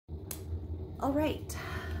All right,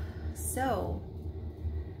 so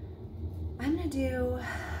I'm gonna do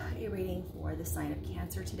a reading for the sign of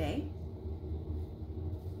Cancer today.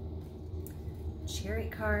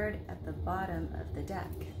 Chariot card at the bottom of the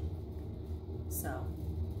deck. So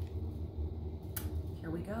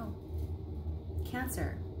here we go.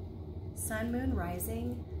 Cancer, Sun, Moon,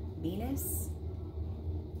 Rising, Venus.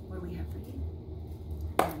 What do we have for you?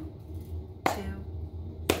 1,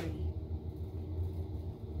 2, 3.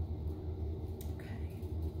 Okay.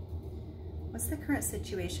 What's the current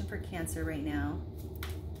situation for Cancer right now?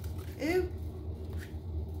 Ooh.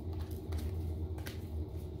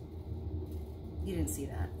 You didn't see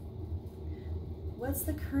that. What's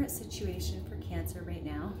the current situation for Cancer right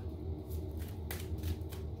now?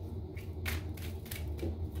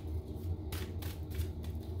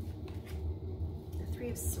 The Three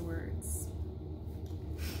of Swords.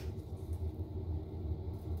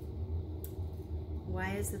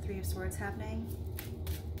 Why is the Three of Swords happening?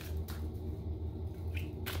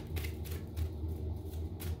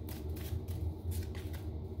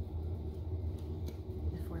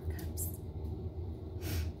 The Four of Cups.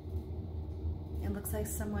 It looks like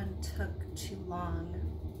someone took too long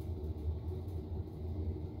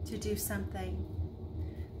to do something.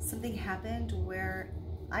 Something happened where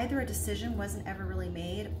either a decision wasn't ever really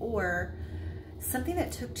made, or something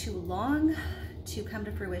that took too long to come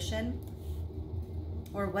to fruition,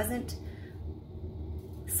 or wasn't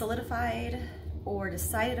solidified or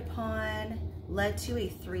decided upon, led to a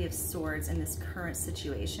Three of Swords in this current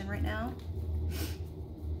situation right now.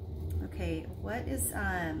 Okay, what is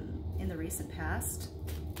in the recent past?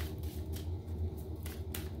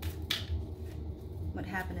 What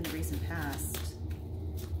happened in the recent past?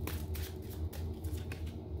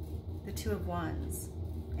 The Two of Wands.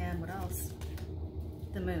 And what else?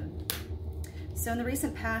 The Moon. So in the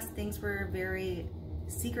recent past, things were very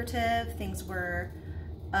secretive. Things were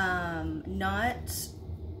not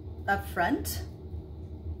upfront.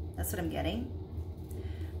 That's what I'm getting.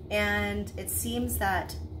 And it seems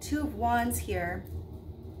that Two of Wands here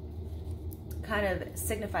kind of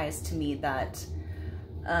signifies to me that,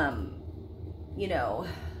 you know,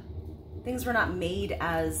 things were not made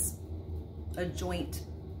as a joint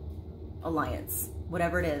alliance,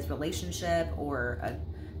 whatever it is, relationship or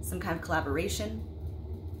some kind of collaboration.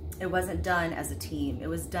 It wasn't done as a team. It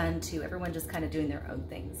was done to everyone just kind of doing their own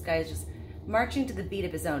thing. This guy's just marching to the beat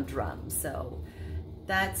of his own drum. So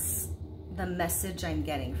that's the message I'm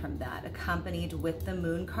getting from that, accompanied with the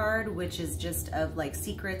Moon card, which is just of like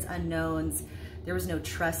secrets, unknowns. There was no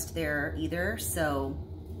trust there either. So,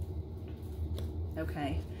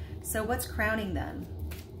 okay. So what's crowning them?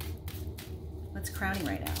 What's crowning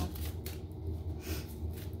right now?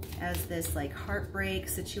 As this like heartbreak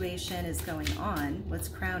situation is going on, what's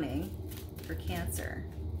crowning for Cancer?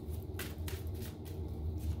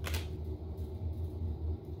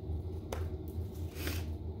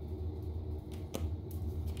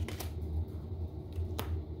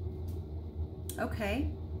 Okay,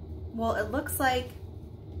 well, it looks like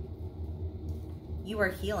you are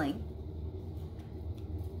healing.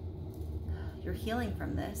 You're healing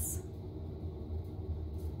from this.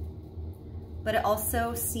 But it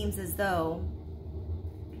also seems as though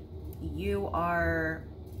you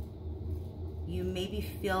maybe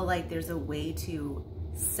feel like there's a way to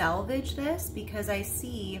salvage this, because I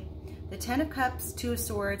see the Ten of Cups, Two of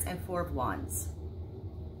Swords, and Four of Wands,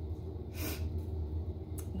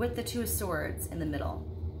 with the Two of Swords in the middle.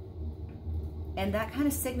 And that kind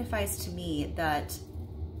of signifies to me that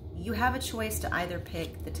you have a choice to either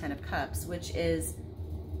pick the Ten of Cups, which is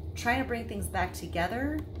trying to bring things back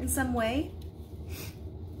together in some way,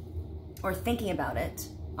 or thinking about it.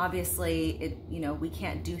 Obviously, we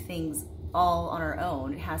can't do things all on our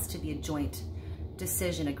own. It has to be a joint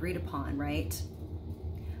decision agreed upon, right?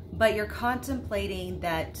 But you're contemplating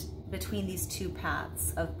that between these two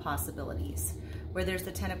paths of possibilities, where there's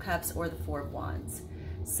the Ten of Cups or the Four of Wands.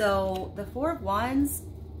 So the Four of Wands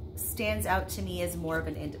stands out to me as more of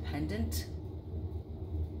an independent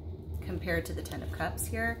compared to the Ten of Cups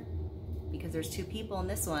here, because there's two people in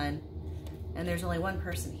this one and there's only one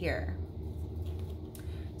person here.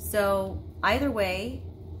 So either way,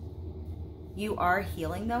 you are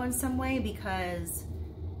healing though in some way, because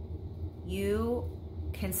you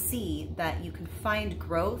can see that you can find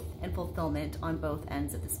growth and fulfillment on both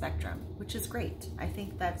ends of the spectrum, which is great. I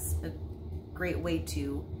think that's a great way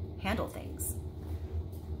to handle things.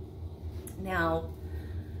 Now,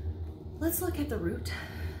 let's look at the root.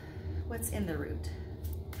 What's in the root?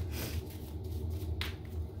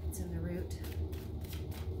 What's in the root?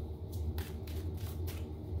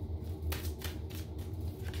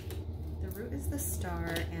 The root is the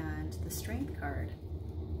Star and the the Strength card.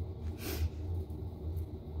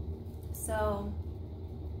 So,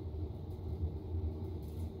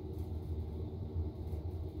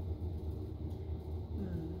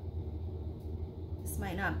 this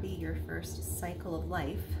might not be your first cycle of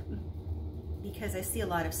life, because I see a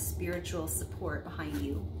lot of spiritual support behind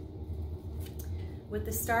you. With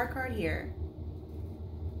the Star card here,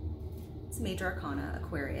 it's Major Arcana,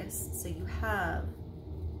 Aquarius. So you have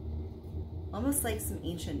almost like some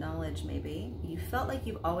ancient knowledge, maybe. You felt like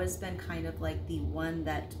you've always been kind of like the one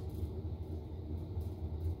that...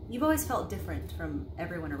 You've always felt different from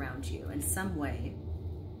everyone around you in some way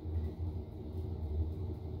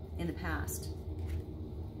in the past.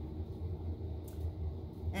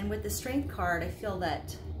 And with the Strength card, I feel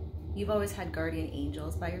that you've always had guardian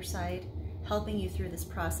angels by your side, helping you through this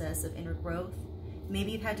process of inner growth.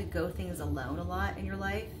 Maybe you've had to go things alone a lot in your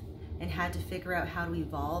life and had to figure out how to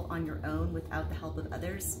evolve on your own without the help of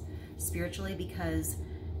others spiritually, because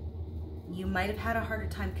you might have had a harder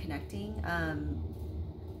time connecting.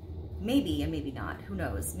 Maybe, and maybe not, who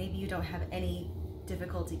knows? Maybe you don't have any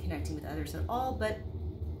difficulty connecting with others at all, but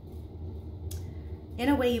in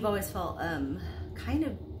a way you've always felt kind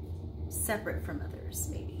of separate from others,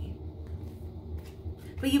 maybe.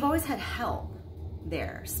 But you've always had help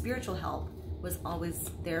there. Spiritual help was always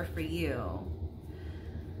there for you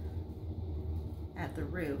at the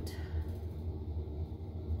root.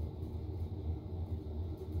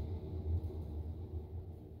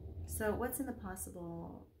 So what's in the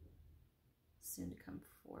possible soon to come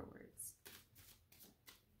forwards?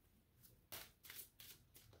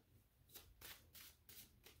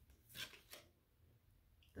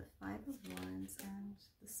 The Five of Wands and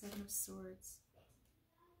the Seven of Swords.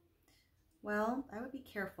 Well, I would be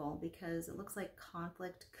careful, because it looks like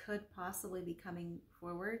conflict could possibly be coming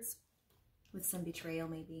forwards with some betrayal,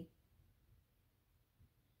 maybe.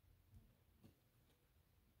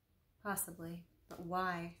 Possibly, but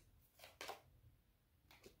why?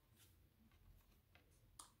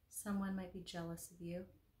 Someone might be jealous of you.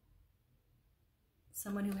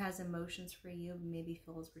 Someone who has emotions for you maybe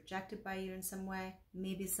feels rejected by you in some way.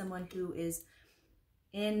 Maybe someone who is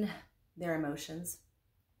in their emotions,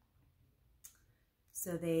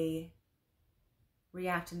 so they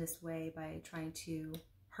react in this way by trying to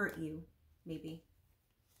hurt you, maybe.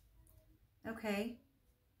 Okay.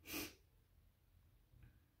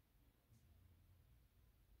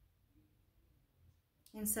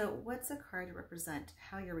 And so what's a card to represent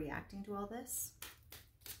how you're reacting to all this?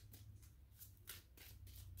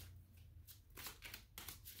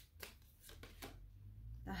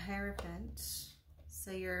 The Hierophant.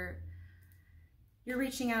 So you're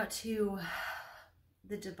reaching out to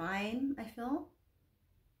the divine, I feel,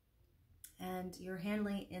 and you're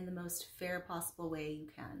handling it in the most fair possible way you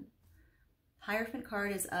can. Hierophant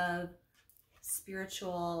card is of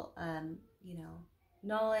spiritual,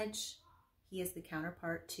 knowledge. He is the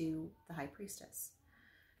counterpart to the High Priestess.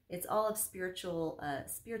 It's all of spiritual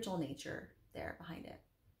nature there behind it.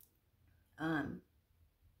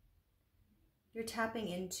 You're tapping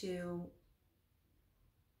into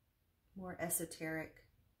more esoteric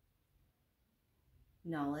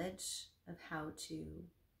knowledge of how to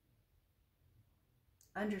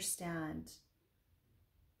understand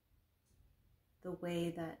the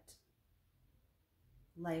way that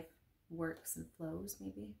life works and flows,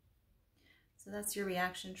 maybe. So that's your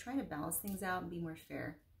reaction, trying to balance things out and be more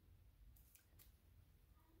fair.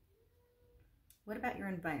 What about your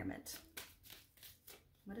environment?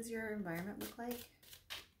 What does your environment look like?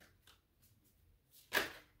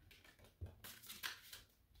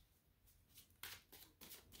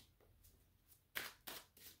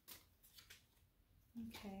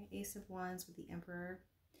 Okay, Ace of Wands with the Emperor.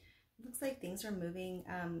 It looks like things are moving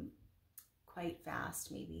quite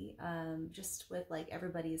fast, maybe. Just with like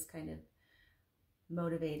everybody's kind of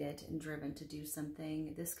motivated and driven to do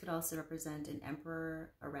something. This could also represent an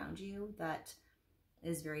emperor around you that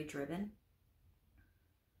is very driven,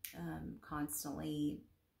 constantly,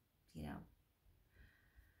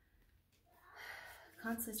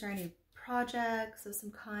 constantly starting new projects of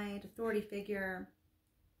some kind. Authority figure.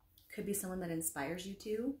 Could be someone that inspires you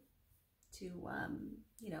to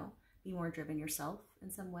be more driven yourself in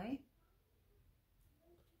some way.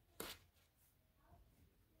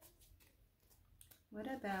 What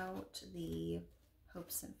about the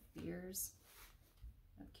hopes and fears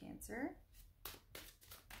of Cancer?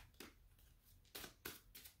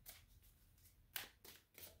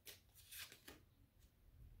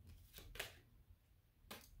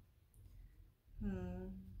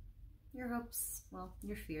 Your hopes, well,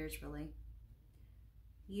 your fears really.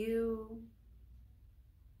 You,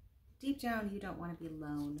 deep down, you don't want to be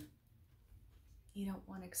alone You don't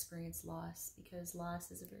want to experience loss, because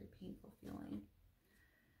loss is a very painful feeling.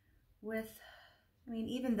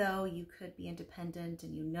 Even though you could be independent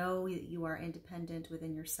and you know you are independent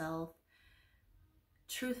within yourself,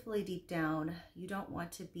 truthfully, deep down, you don't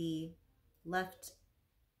want to be left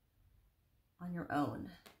on your own.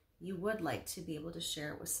 You would like to be able to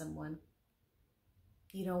share it with someone.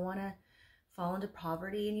 You don't want to fall into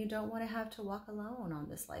poverty, and you don't want to have to walk alone on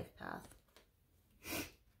this life path.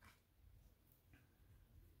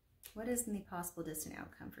 What is the possible distant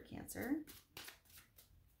outcome for Cancer?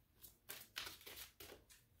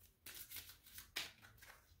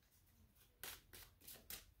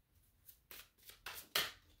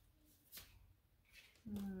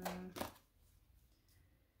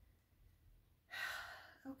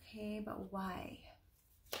 Okay, but why?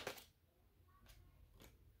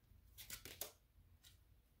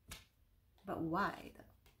 But why, though?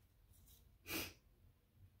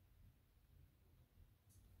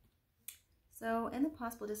 So in the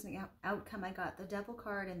possible distant outcome, I got the Devil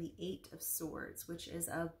card and the 8 of Swords, which is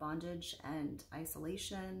of bondage and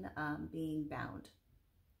isolation, being bound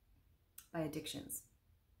by addictions.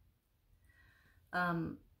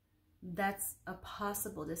 That's a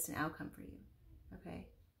possible distant outcome for you, okay?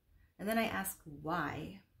 And then I asked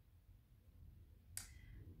why,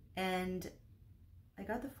 and I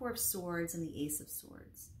got the 4 of Swords and the Ace of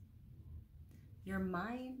Swords. Your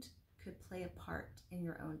mind could play a part in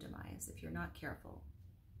your own demise if you're not careful.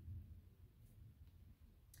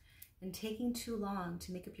 And taking too long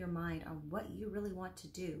to make up your mind on what you really want to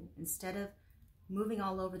do, instead of moving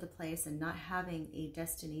all over the place and not having a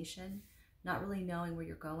destination, not really knowing where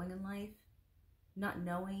you're going in life, not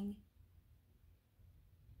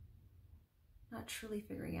truly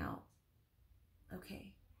figuring out,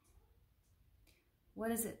 okay, what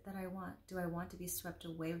is it that I want? Do I want to be swept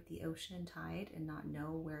away with the ocean tide and not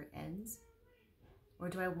know where it ends? Or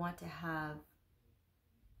do I want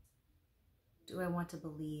to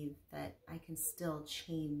believe that I can still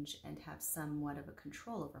change and have somewhat of a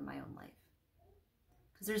control over my own life?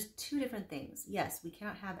 Because there's 2 different things. Yes, we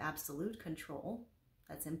cannot have absolute control.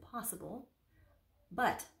 That's impossible.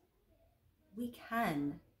 But we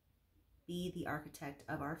can be the architect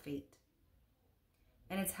of our fate.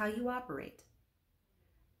 And it's how you operate.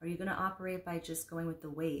 Are you going to operate by just going with the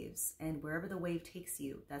waves, and wherever the wave takes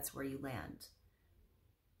you, that's where you land?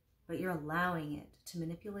 But you're allowing it to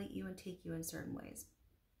manipulate you and take you in certain ways.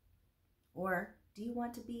 Or do you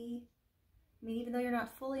want to be, even though you're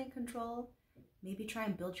not fully in control, maybe try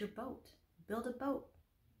and build your boat. Build a boat.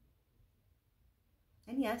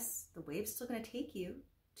 And yes, the wave's still going to take you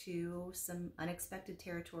to some unexpected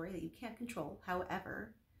territory that you can't control.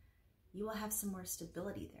 However, you will have some more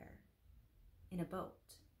stability there in a boat.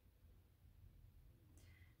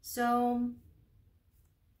 So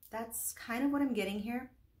that's kind of what I'm getting here.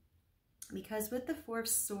 Because with the 4 of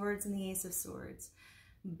Swords and the Ace of Swords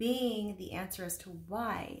being the answer as to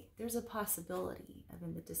why, there's a possibility of,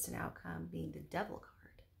 in the distant outcome, being the Devil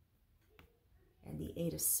card and the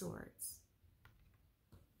 8 of Swords.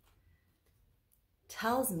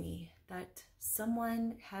 Tells me that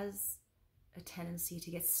someone has a tendency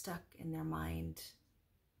to get stuck in their mind,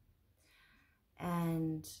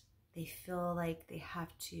 and they feel like they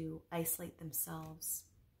have to isolate themselves.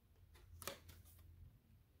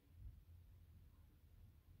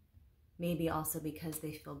 Maybe also because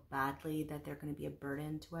they feel badly that they're going to be a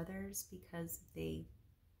burden to others, because they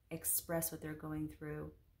express what they're going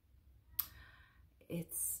through.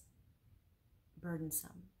 It's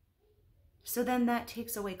burdensome. So then that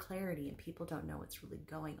takes away clarity, and people don't know what's really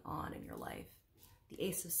going on in your life. The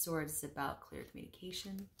Ace of Swords is about clear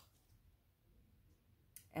communication.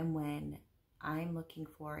 And when I'm looking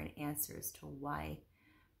for an answer as to why,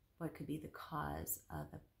 what could be the cause of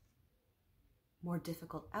a more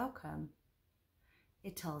difficult outcome,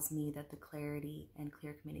 it tells me that the clarity and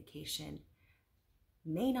clear communication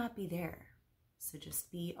may not be there. So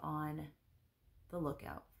just be on the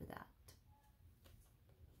lookout for that.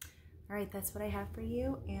 All right, that's what I have for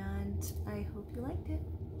you, and I hope you liked it.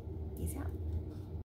 Peace out.